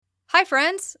Hi,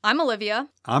 friends. I'm Olivia.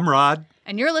 I'm Rod.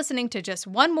 And you're listening to Just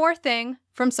One More Thing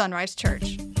from Sunrise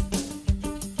Church.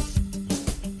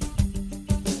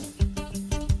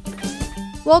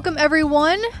 Welcome,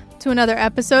 everyone, to another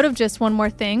episode of Just One More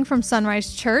Thing from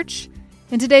Sunrise Church.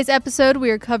 In today's episode, we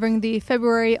are covering the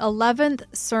February 11th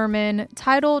sermon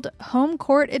titled Home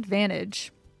Court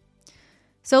Advantage.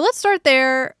 So let's start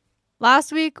there.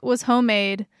 Last week was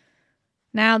homemade.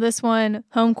 Now this one,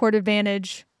 home court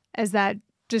advantage. Is that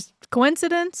just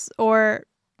coincidence, or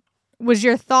was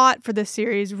your thought for this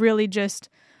series really just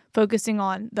focusing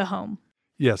on the home?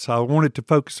 Yes, I wanted to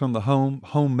focus on the home,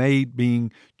 homemade being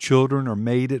children are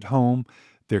made at home,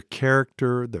 their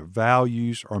character, their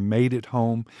values are made at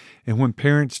home, and when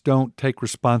parents don't take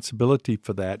responsibility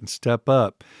for that and step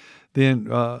up, then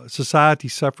society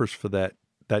suffers for that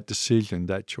decision,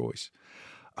 that choice.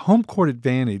 Home court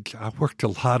advantage, I worked a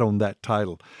lot on that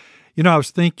title. You know, I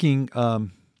was thinking,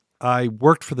 I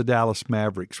worked for the Dallas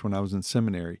Mavericks when I was in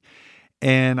seminary,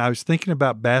 and I was thinking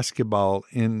about basketball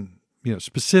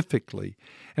specifically.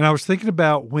 And I was thinking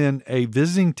about when a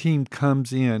visiting team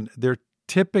comes in, they're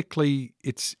typically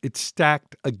it's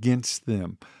stacked against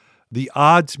them. The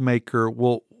odds maker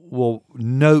will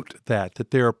note that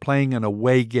they're playing an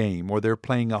away game or they're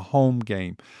playing a home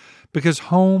game, because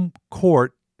home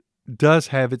court does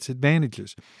have its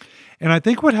advantages. And I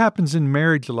think what happens in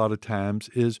marriage a lot of times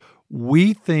is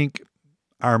we think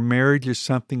our marriage is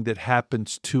something that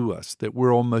happens to us, that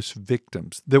we're almost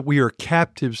victims, that we are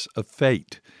captives of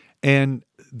fate. And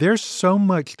there's so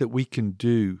much that we can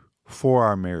do for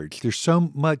our marriage. There's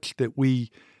so much that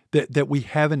we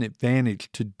have an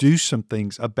advantage to do some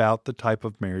things about the type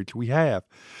of marriage we have.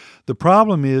 The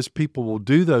problem is people will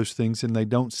do those things and they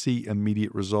don't see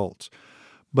immediate results.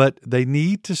 But they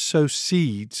need to sow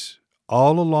seeds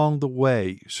all along the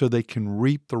way so they can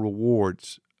reap the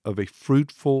rewards of a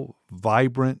fruitful,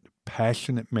 vibrant,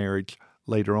 passionate marriage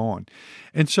later on.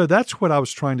 And so that's what I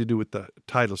was trying to do with the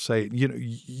title, say,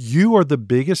 you are the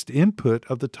biggest input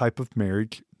of the type of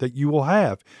marriage that you will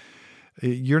have.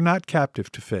 You're not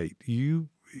captive to fate.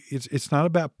 It's not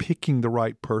about picking the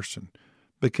right person,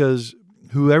 because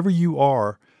whoever you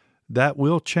are, that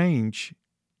will change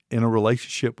in a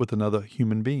relationship with another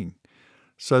human being.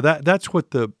 So that's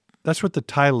what the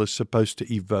title is supposed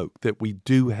to evoke, that we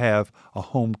do have a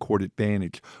home court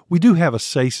advantage. We do have a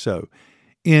say-so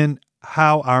in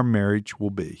how our marriage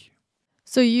will be.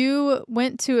 So you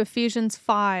went to Ephesians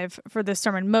 5 for this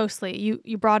sermon mostly.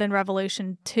 You brought in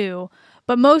Revelation 2,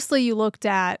 but mostly you looked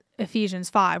at Ephesians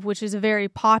 5, which is a very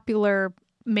popular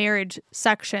marriage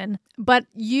section. But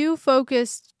you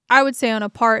focused, I would say, on a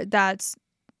part that's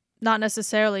not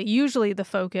necessarily usually the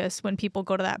focus when people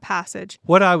go to that passage.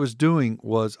 What I was doing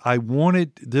was I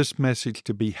wanted this message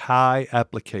to be high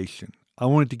application. I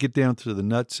wanted to get down to the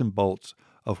nuts and bolts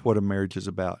of what a marriage is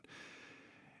about.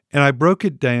 And I broke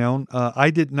it down. I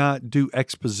did not do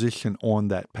exposition on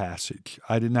that passage.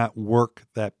 I did not work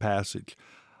that passage.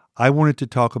 I wanted to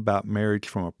talk about marriage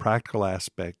from a practical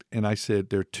aspect, and I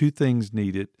said there are two things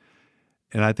needed,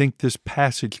 and I think this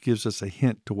passage gives us a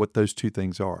hint to what those two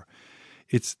things are.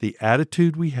 It's the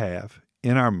attitude we have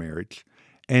in our marriage,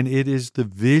 and it is the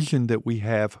vision that we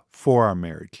have for our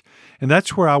marriage. And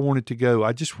that's where I wanted to go.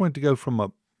 I just wanted to go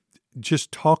from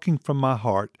just talking from my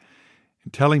heart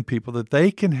and telling people that they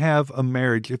can have a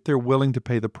marriage if they're willing to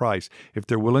pay the price, if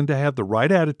they're willing to have the right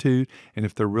attitude, and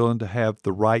if they're willing to have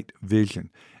the right vision.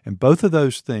 And both of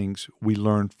those things we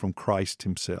learned from Christ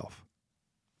himself.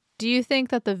 Do you think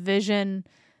that the vision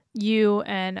you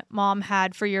and Mom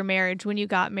had for your marriage when you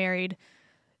got married,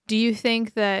 do you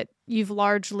think that you've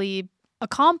largely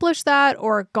accomplished that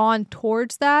or gone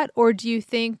towards that? Or do you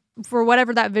think, for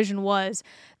whatever that vision was,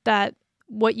 that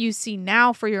what you see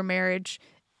now for your marriage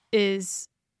is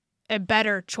a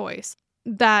better choice,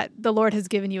 that the Lord has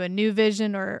given you a new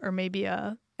vision or maybe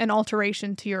an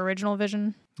alteration to your original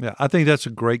vision? Yeah, I think that's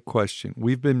a great question.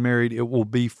 We've been married, it will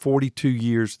be 42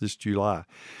 years this July.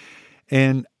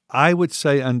 And I would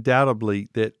say undoubtedly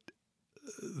that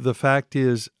the fact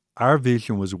is our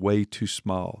vision was way too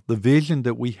small. The vision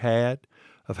that we had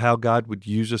of how God would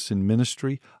use us in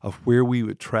ministry, of where we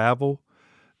would travel,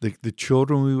 the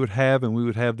children we would have and we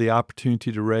would have the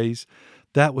opportunity to raise,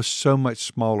 that was so much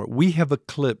smaller. We have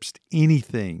eclipsed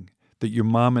anything that your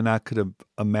mom and I could have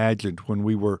imagined when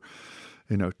we were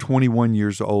 21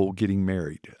 years old getting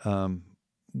married.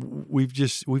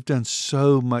 We've done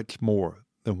so much more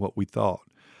than what we thought.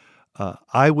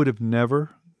 I would have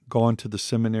never gone to the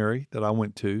seminary that I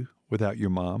went to without your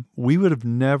mom. We would have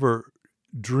never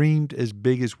dreamed as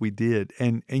big as we did,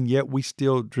 and yet we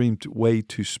still dreamed way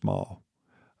too small.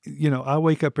 I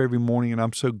wake up every morning and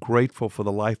I'm so grateful for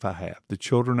the life I have, the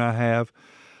children I have,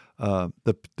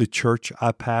 the church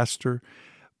I pastor.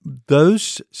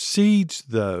 Those seeds,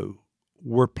 though,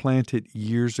 were planted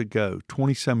years ago,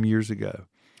 20-some years ago,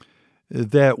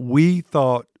 that we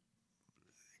thought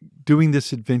doing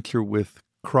this adventure with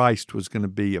Christ was going to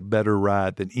be a better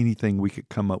ride than anything we could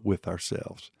come up with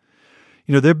ourselves.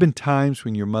 There have been times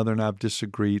when your mother and I have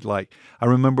disagreed. Like, I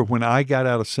remember when I got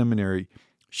out of seminary,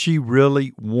 she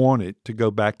really wanted to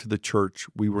go back to the church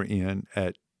we were in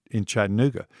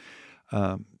Chattanooga.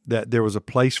 That there was a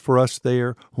place for us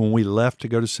there. When we left to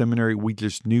go to seminary, we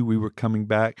just knew we were coming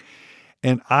back.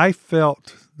 And I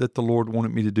felt that the Lord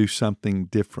wanted me to do something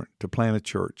different, to plant a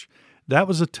church. That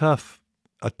was a tough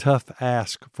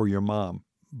ask for your mom.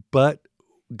 But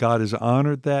God has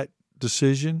honored that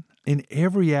decision in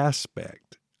every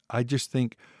aspect. I just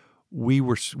think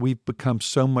we've become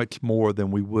so much more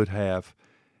than we would have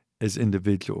as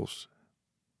individuals,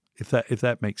 if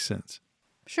that makes sense.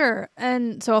 Sure.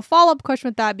 And so a follow-up question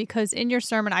with that, because in your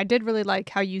sermon, I did really like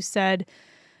how you said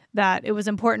that it was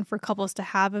important for couples to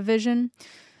have a vision.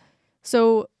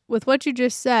 So with what you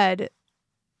just said,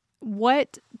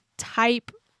 what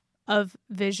type of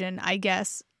vision, I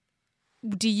guess,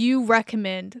 do you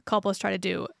recommend couples try to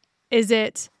do? Is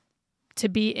it to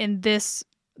be in this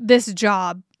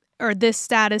job or this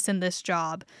status in this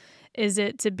job? Is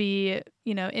it to be,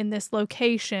 in this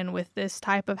location with this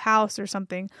type of house or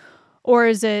something? Or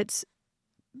is it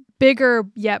bigger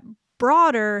yet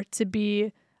broader to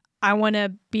be, I want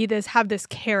to be this, have this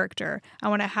character. I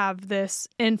want to have this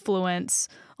influence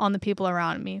on the people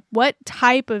around me. What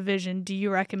type of vision do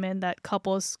you recommend that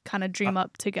couples kind of dream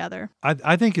up together?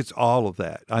 I think it's all of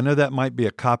that. I know that might be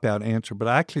a cop-out answer, but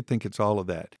I actually think it's all of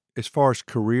that. As far as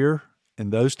career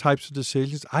and those types of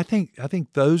decisions, I think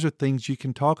those are things you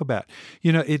can talk about.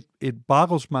 It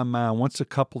boggles my mind. Once a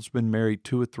couple's been married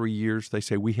 2 or 3 years, they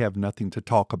say, we have nothing to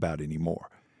talk about anymore.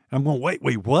 And I'm going,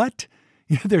 wait, what?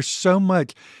 There's so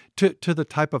much to the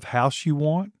type of house you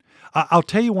want. I'll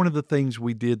tell you one of the things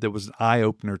we did that was an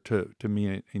eye-opener to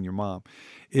me and your mom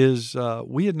is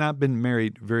we had not been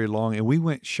married very long, and we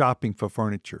went shopping for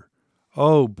furniture.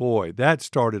 Oh, boy, that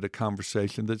started a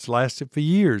conversation that's lasted for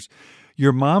years.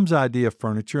 Your mom's idea of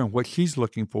furniture and what she's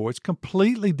looking for is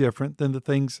completely different than the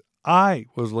things I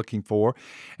was looking for.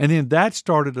 And then that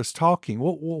started us talking.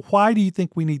 Well, why do you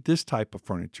think we need this type of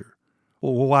furniture?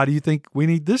 Well, why do you think we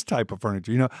need this type of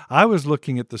furniture? I was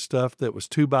looking at the stuff that was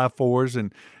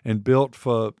 2x4s and built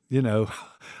for,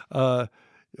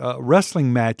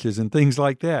 wrestling matches and things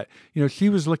like that. She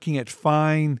was looking at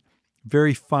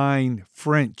very fine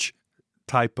French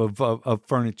type of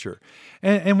furniture.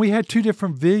 And we had two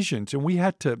different visions, and we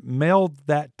had to meld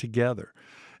that together.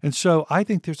 And so I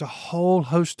think there's a whole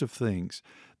host of things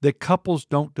that couples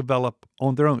don't develop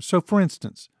on their own. So, for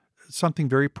instance, something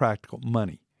very practical,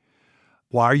 money.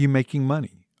 Why are you making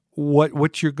money?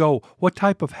 What's your goal? What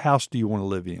type of house do you want to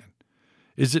live in?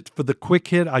 Is it for the quick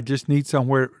hit, I just need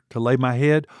somewhere to lay my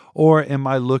head? Or am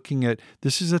I looking at,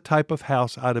 this is a type of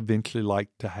house I'd eventually like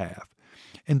to have?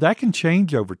 And that can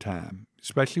change over time,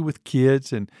 especially with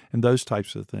kids and those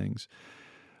types of things.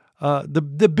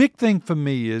 The big thing for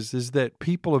me is that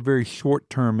people are very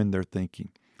short-term in their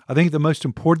thinking. I think the most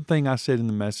important thing I said in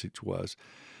the message was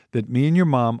that me and your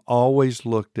mom always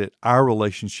looked at our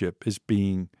relationship as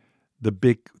being the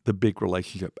big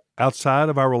relationship. Outside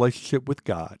of our relationship with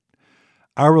God,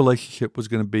 our relationship was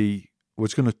going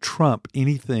to trump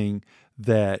anything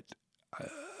that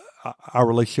our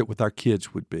relationship with our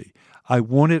kids would be. I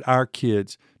wanted our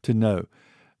kids to know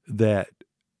that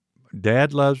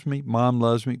Dad loves me, Mom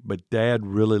loves me, but Dad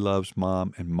really loves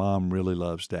Mom and Mom really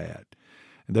loves Dad.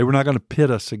 And they were not going to pit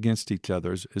us against each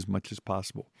other as much as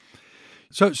possible.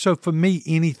 So for me,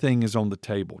 anything is on the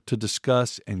table to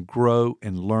discuss and grow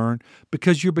and learn,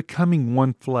 because you're becoming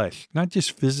one flesh, not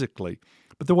just physically,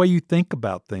 but the way you think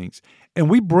about things. And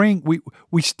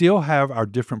we still have our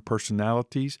different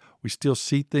personalities. We still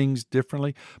see things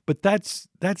differently, but that's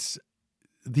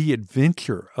the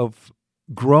adventure of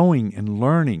growing and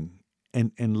learning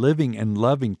and living and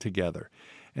loving together.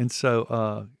 And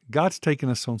so God's taken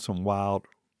us on some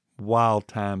wild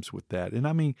times with that. And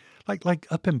I mean, like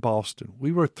up in Boston,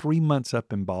 we were 3 months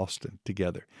up in Boston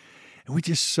together. And we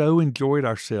just so enjoyed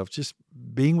ourselves, just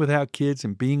being with our kids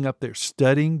and being up there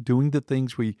studying, doing the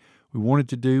things we wanted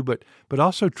to do, but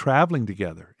also traveling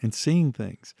together and seeing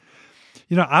things.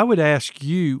 I would ask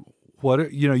you,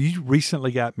 you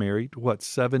recently got married,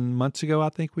 7 months ago, I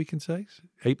think we can say,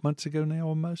 8 months ago now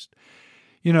almost.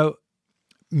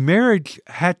 Marriage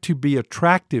had to be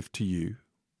attractive to you.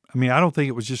 I mean, I don't think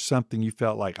it was just something you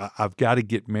felt like, I've got to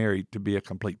get married to be a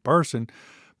complete person,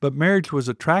 but marriage was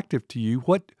attractive to you.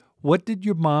 What did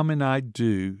your mom and I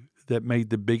do that made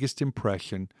the biggest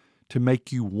impression to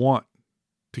make you want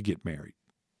to get married?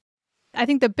 I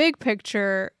think the big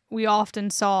picture, we often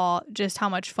saw just how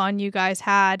much fun you guys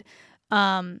had.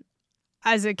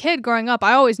 As a kid growing up,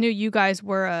 I always knew you guys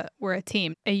were a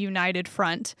team, a united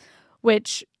front,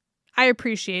 which I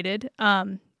appreciated.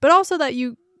 But also that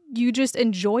you just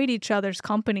enjoyed each other's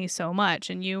company so much,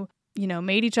 and you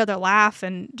made each other laugh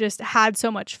and just had so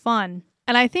much fun.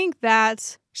 And I think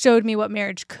that showed me what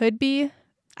marriage could be.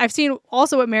 I've seen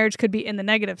also what marriage could be in the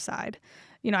negative side.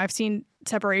 I've seen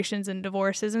separations and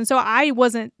divorces. And so I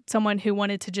wasn't someone who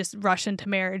wanted to just rush into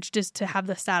marriage just to have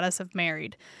the status of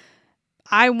married.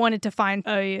 I wanted to find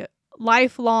a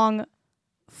lifelong,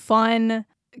 fun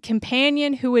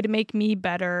companion who would make me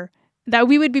better, that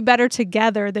we would be better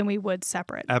together than we would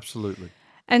separate. Absolutely.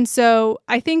 And so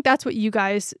I think that's what you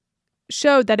guys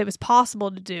showed that it was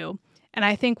possible to do. And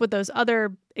I think what those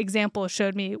other examples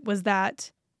showed me was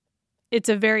that it's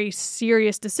a very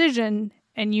serious decision,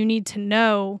 and you need to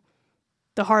know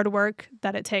the hard work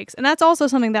that it takes. And that's also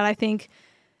something that I think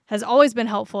has always been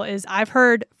helpful is I've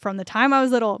heard from the time I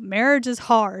was little, marriage is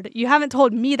hard. You haven't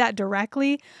told me that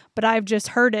directly, but I've just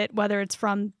heard it, whether it's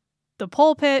from the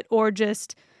pulpit or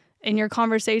just in your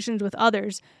conversations with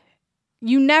others.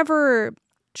 You never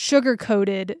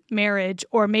sugarcoated marriage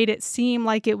or made it seem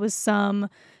like it was some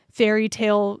fairy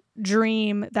tale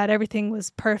dream that everything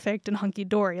was perfect and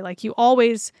hunky-dory. Like, you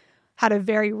always had a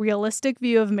very realistic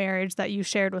view of marriage that you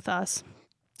shared with us.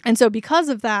 And so because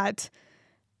of that,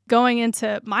 going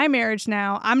into my marriage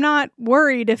now, I'm not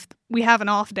worried if we have an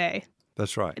off day.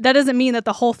 That's right. That doesn't mean that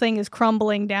the whole thing is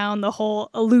crumbling down, the whole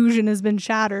illusion has been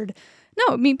shattered.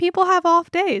 No, I mean, people have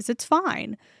off days. It's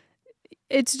fine.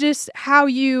 It's just how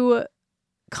you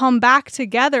come back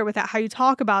together with that, how you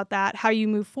talk about that, how you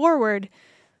move forward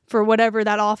for whatever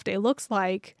that off day looks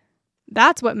like.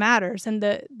 That's what matters. And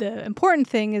the important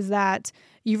thing is that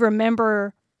you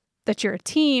remember that you're a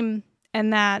team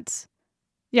and that,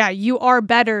 you are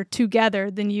better together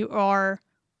than you are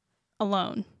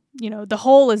alone. The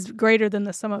whole is greater than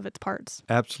the sum of its parts.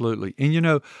 Absolutely.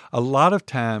 And a lot of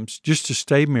times, just to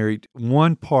stay married,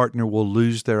 one partner will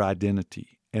lose their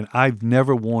identity. And I've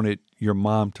never wanted your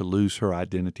mom to lose her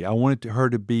identity. I wanted her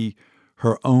to be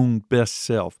her own best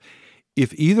self.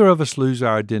 If either of us lose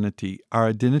our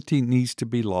identity needs to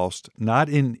be lost, not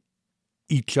in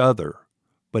each other,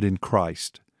 but in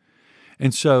Christ.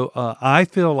 And so I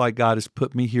feel like God has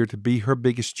put me here to be her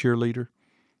biggest cheerleader.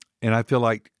 And I feel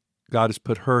like God has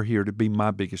put her here to be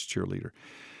my biggest cheerleader.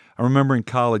 I remember in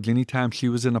college, anytime she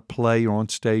was in a play or on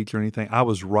stage or anything, I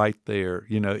was right there,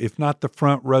 if not the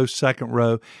front row, second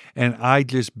row. And I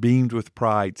just beamed with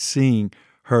pride seeing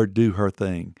her do her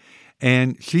thing.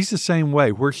 And she's the same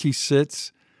way, where she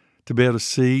sits to be able to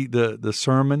see the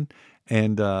sermon.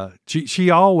 And she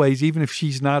always, even if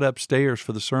she's not upstairs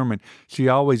for the sermon, she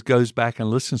always goes back and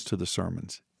listens to the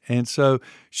sermons. And so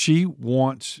she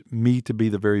wants me to be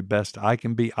the very best I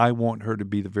can be. I want her to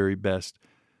be the very best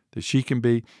that she can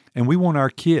be. And we want our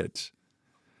kids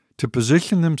to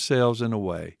position themselves in a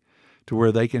way to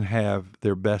where they can have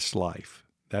their best life.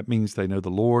 That means they know the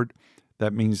Lord.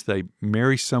 That means they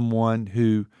marry someone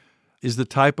who is the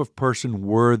type of person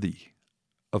worthy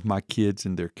of my kids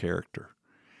and their character.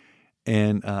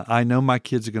 And I know my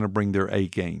kids are going to bring their A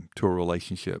game to a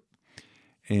relationship.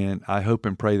 And I hope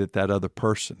and pray that other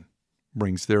person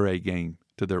brings their A game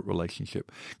to their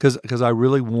relationship. Because I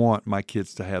really want my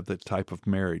kids to have the type of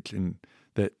marriage and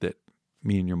that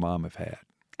me and your mom have had.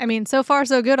 I mean, so far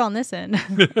so good on this end.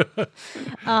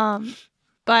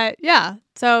 But yeah,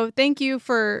 so thank you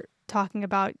for talking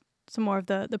about some more of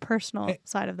the personal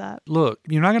side of that. Look,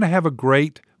 you're not going to have a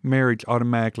great marriage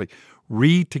automatically.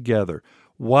 Read together.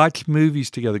 Watch movies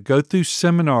together. Go through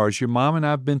seminars. Your mom and I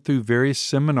have been through various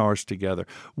seminars together.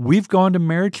 We've gone to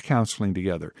marriage counseling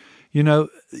together.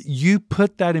 You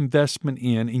put that investment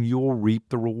in and you'll reap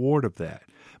the reward of that.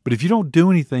 But if you don't do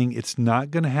anything, it's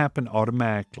not going to happen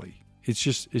automatically. It's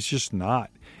just not.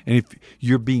 And if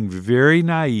you're being very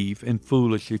naive and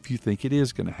foolish if you think it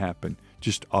is going to happen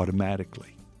just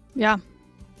automatically. Yeah.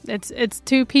 It's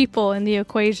two people in the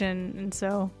equation, and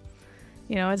so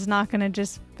it's not going to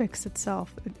just fix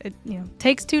itself. It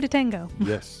takes two to tango.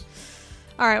 Yes.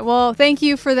 All right. Well, thank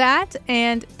you for that.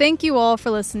 And thank you all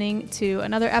for listening to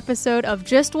another episode of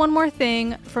Just One More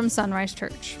Thing from Sunrise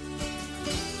Church.